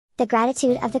The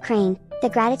Gratitude of the Crane. The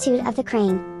Gratitude of the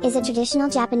Crane is a traditional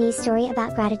Japanese story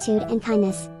about gratitude and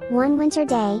kindness. One winter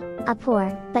day, a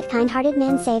poor, but kind-hearted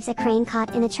man saves a crane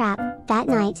caught in a trap. That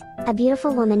night, a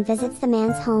beautiful woman visits the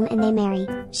man's home and they marry.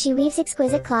 She weaves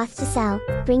exquisite cloth to sell,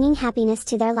 bringing happiness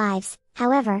to their lives.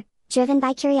 However, driven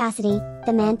by curiosity,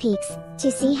 the man peeks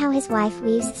to see how his wife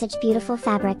weaves such beautiful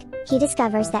fabric. He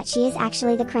discovers that she is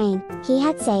actually the crane he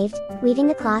had saved, weaving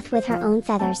the cloth with her own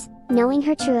feathers. Knowing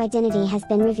her true identity has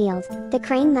been revealed, the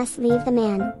crane must leave the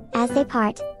man. As they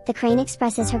part, the crane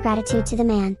expresses her gratitude to the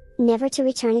man, never to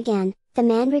return again. The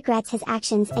man regrets his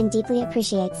actions and deeply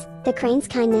appreciates the crane's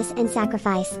kindness and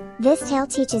sacrifice. This tale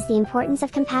teaches the importance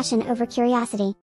of compassion over curiosity.